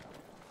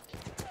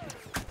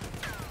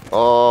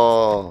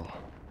 Oh,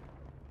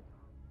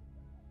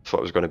 thought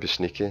it was going to be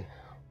sneaky.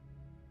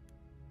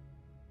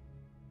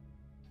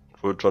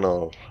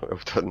 Roadrunner, well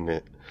done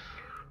mate.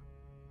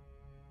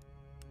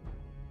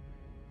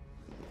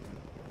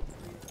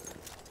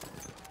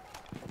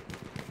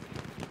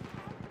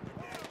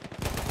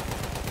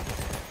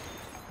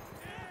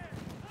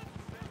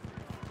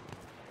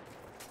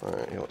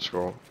 Alright, let's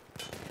go.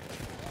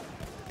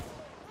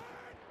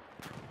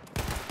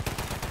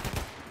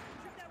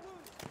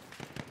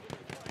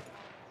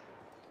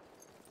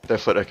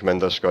 Definitely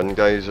recommend this gun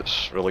guys,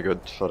 it's really good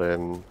for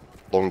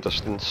long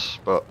distance,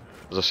 but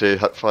as I say,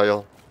 hip fire,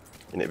 you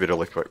need to be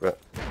really quick with it.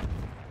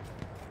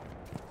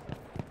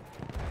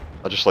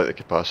 I just like the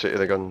capacity of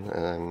the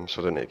gun,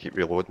 so I don't need to keep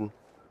reloading.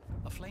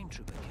 A flame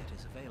trooper kit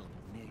is available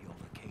near your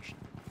location.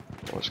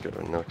 Let's get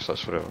in there, because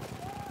that's where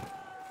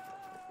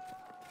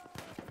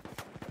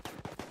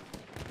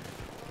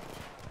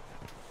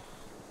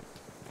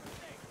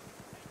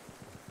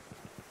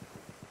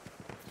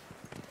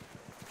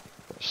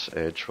let's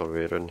edge our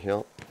way around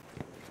here.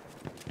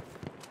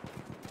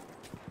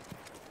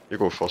 You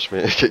go first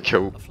mate, get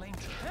killed. A flame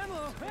trooper.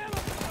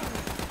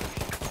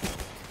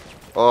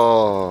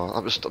 Oh, I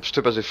was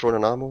too busy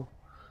throwing an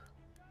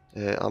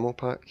ammo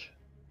pack.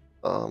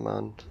 Oh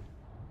man.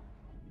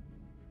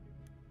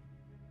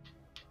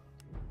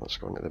 Let's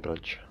go into the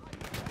bridge.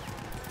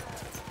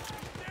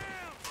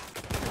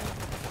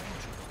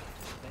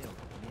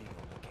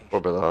 What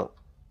about that?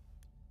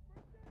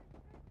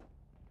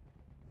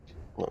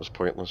 That was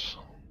pointless.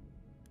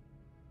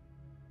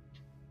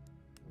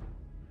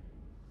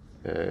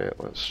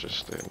 Let's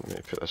just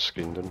maybe put this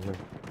screen down here.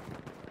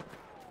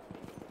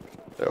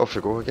 Off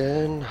we go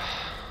again.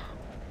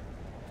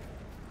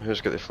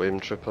 Who's got the flame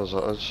troopers?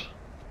 That is.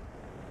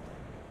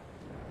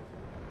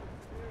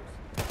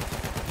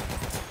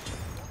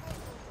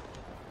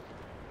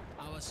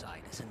 Our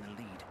side is in the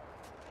lead.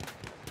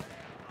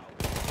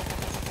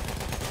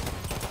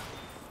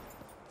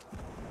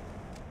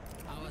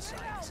 Our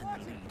side is in the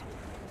lead.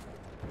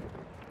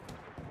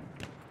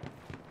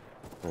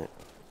 Right.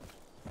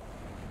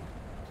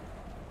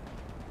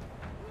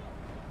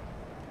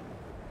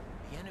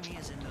 The enemy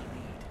is in the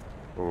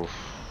lead. Oof.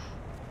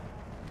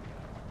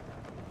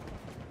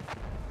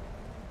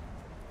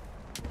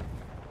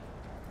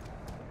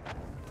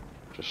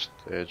 Just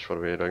edge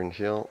our way around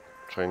here.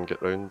 Try and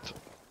get round.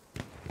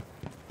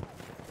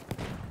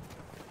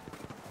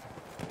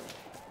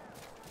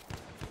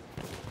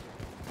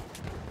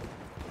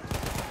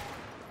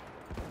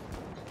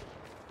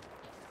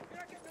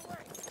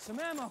 Some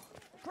ammo.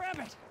 Grab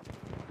it.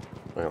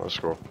 Right, let's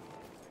go.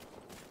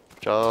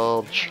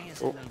 Charge! Enemy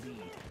is Oh, in the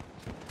lead.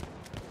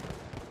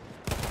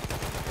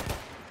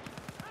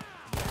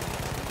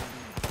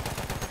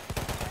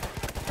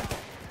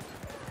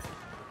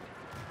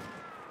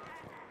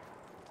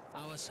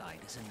 Our side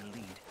is in the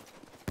lead.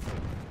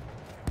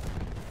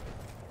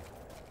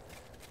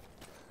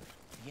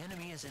 The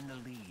enemy is in the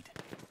lead.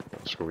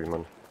 let's go, wee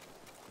man.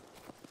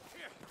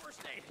 Here,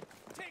 first aid.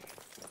 Take it.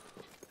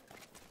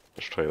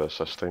 Let's try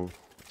this time.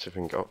 See if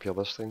we can get up here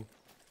this time.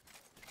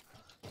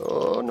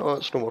 Oh no,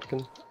 it's not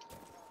working.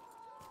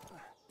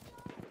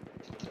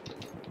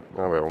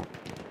 Ah well.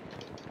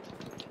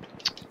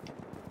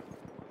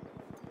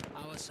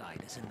 Our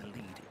side is in the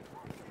lead.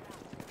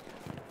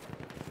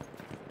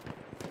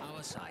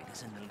 Our side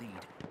is in the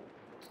lead.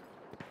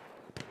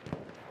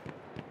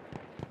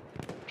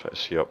 Try to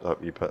see up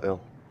that wee bit there.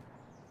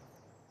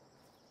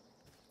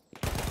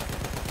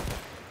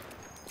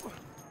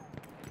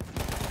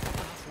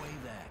 Halfway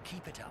there.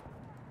 Keep it up.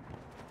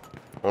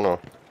 Oh no.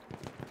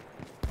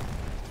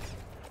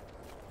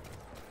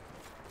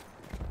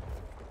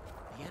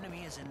 The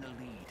enemy is in the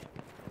lead.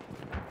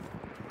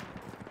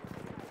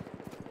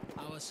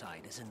 Our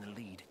side is in the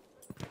lead.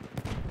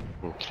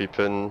 I'm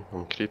creeping,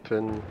 I'm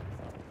creeping.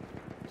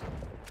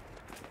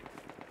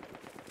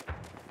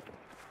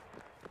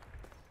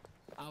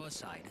 Our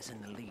side is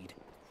in the lead.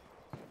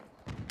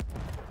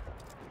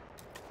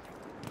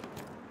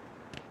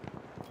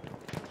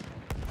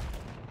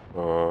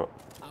 Our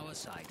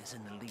side is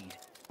in the lead.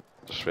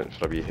 Just waiting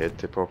for a wee head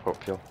to pop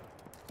up here.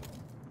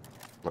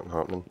 Nothing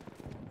happening.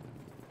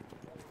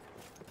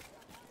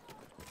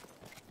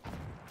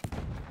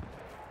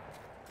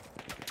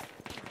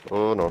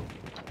 Oh no.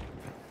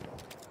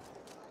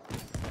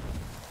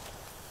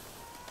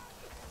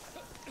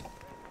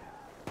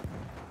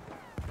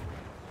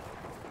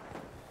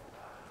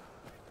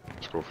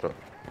 Let's go for it.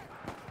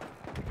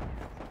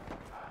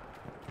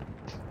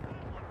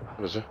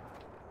 Where is he?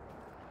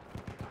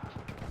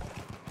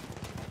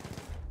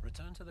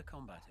 Return to the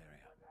combat area.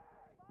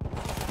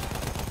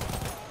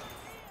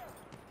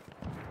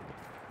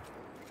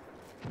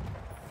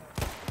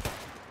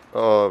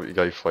 Oh, you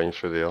guy flying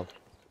through the air.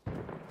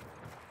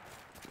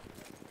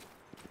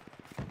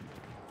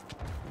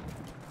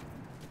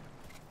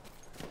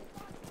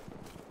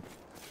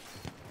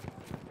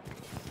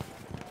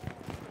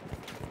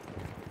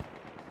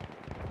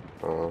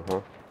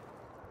 Uh-huh.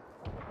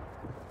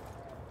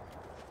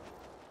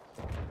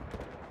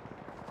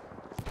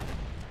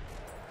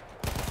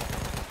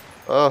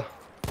 Ah!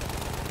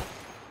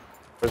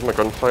 Where's my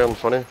gun firing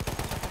funny?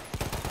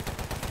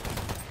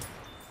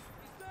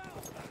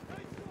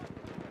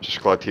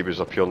 Just glad he was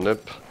a pure noob.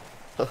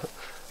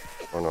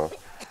 Oh no.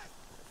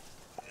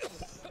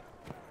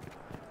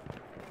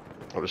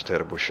 That was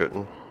terrible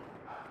shooting.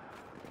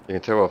 You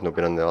can tell I've not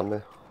been in the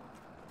army.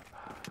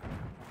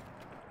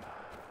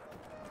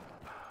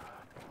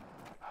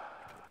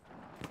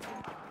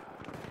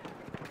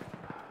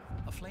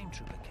 A flame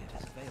trooper kit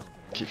is available.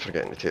 Keep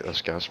forgetting to take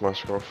this gas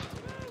mask off.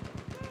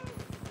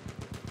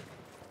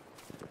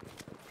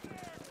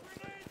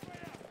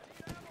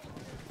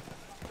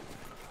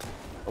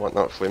 I want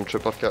that flame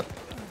trooper kit.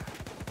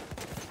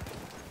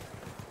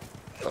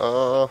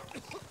 Ah!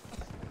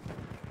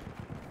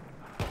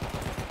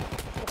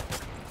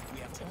 We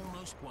have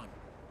almost won.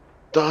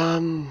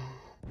 Damn!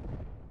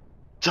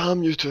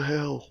 Damn you to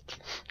hell!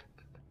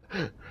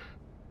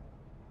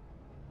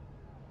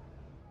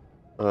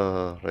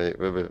 Right,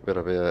 where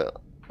are we at?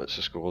 What's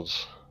the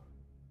scores?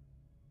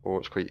 Oh,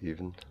 it's quite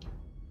even.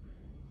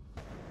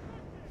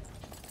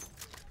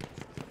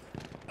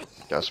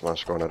 Gas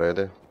mask on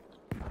already.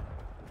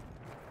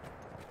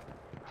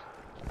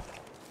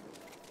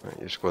 Right,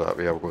 you just go that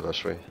way, I'll go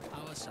this way.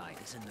 Our side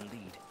is in the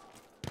lead.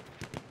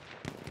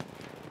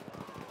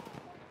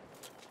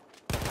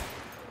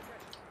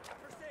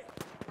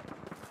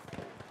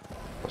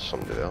 There's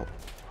somebody there.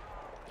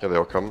 Here they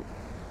all come.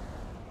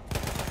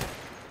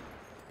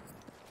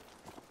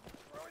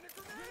 Throwing a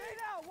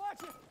grenade out!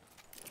 Watch it!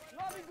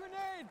 Lobbing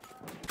grenade!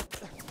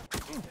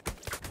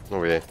 No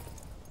way.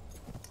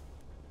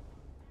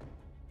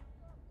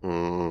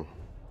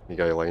 You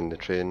guy lined the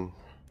train.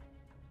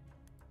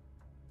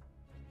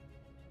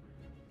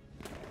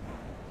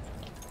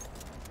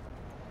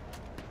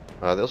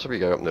 Ah, there's a wee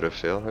guy up on the roof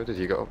there. How did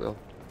he get up there?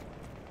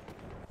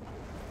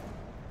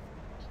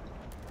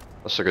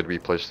 I That's a good wee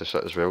place to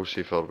sit as well,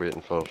 see if they're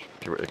waiting for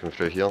people to come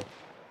through here.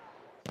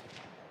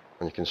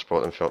 And you can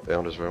spot them from up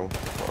there as well, like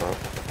that.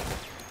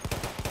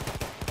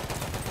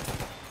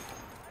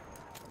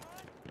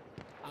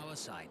 Our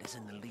side is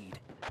in the lead.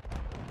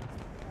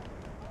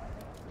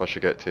 Plus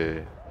you get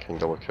to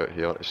kinda look out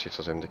here to see if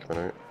there's anybody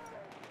coming out.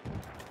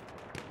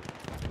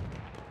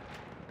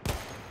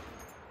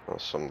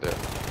 That's somebody.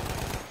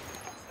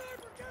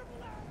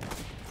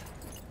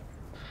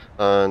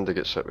 And they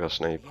get hit with a The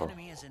sniper.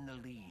 enemy is in the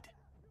lead.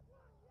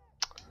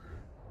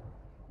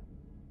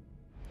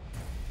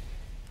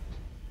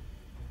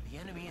 The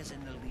enemy is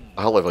in the lead.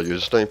 I'll never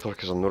use sniper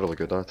because I'm not really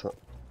good at it.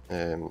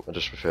 I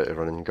just prefer to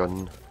run and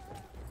gun.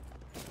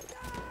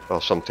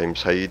 Or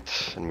sometimes hide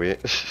and wait.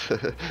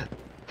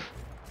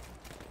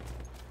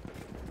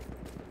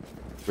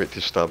 Wait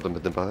to stab them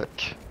in the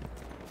back.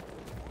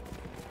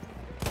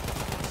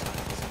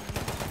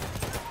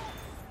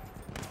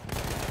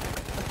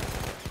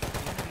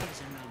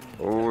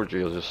 Oh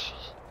Jesus.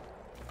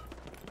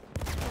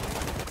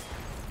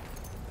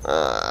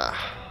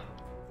 Ah.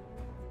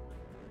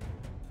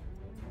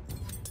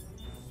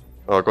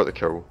 Oh, I got the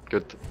kill.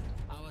 Good.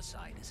 Our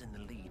side is in the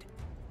lead.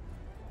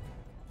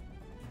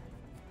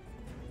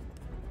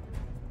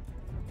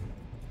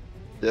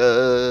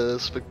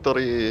 Yes,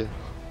 victory!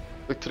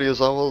 Victory is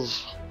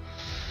ours!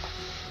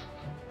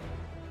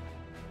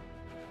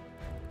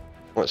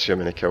 Let's see how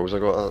many kills I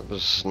got. That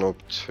was not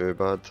too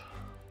bad,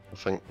 I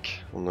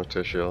think. I'm not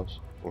too sure.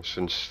 We'll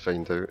soon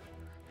find out.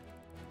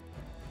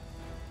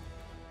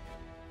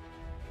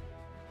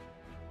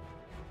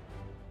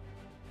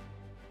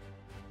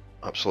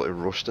 Absolutely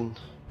roasting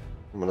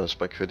with this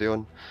big hoodie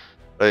on.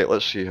 Right,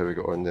 let's see how we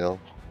got on there.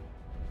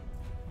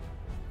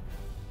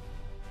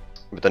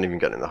 We didn't even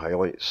get in the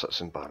highlights, that's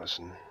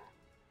embarrassing.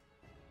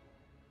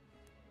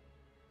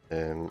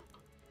 9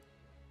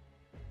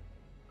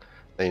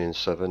 and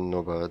 7,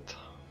 no bad.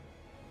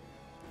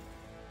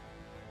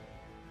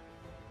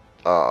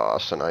 Ah,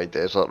 Sinai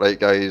Desert. Right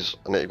guys,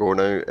 I need to go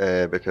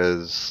now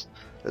because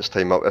it's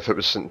time up. If it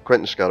was St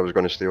Quentin Scar I was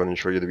going to stay on and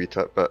show you the wee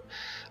tip, but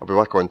I'll be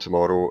back on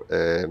tomorrow,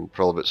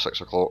 probably about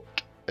 6 o'clock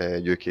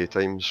UK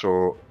time,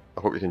 so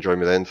I hope you can join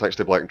me then. Thanks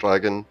to Black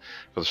Dragon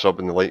for the sub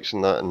and the likes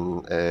and that,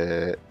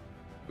 and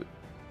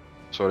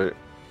sorry,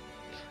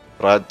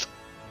 Brad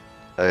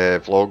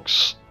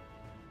Vlogs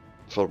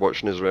for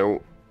watching as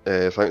well.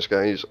 Thanks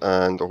guys,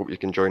 and I hope you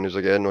can join us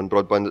again on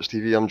Broadbandits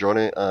TV. I'm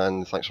Johnny,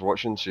 and thanks for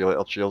watching. See you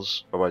later.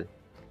 Cheers. Bye bye.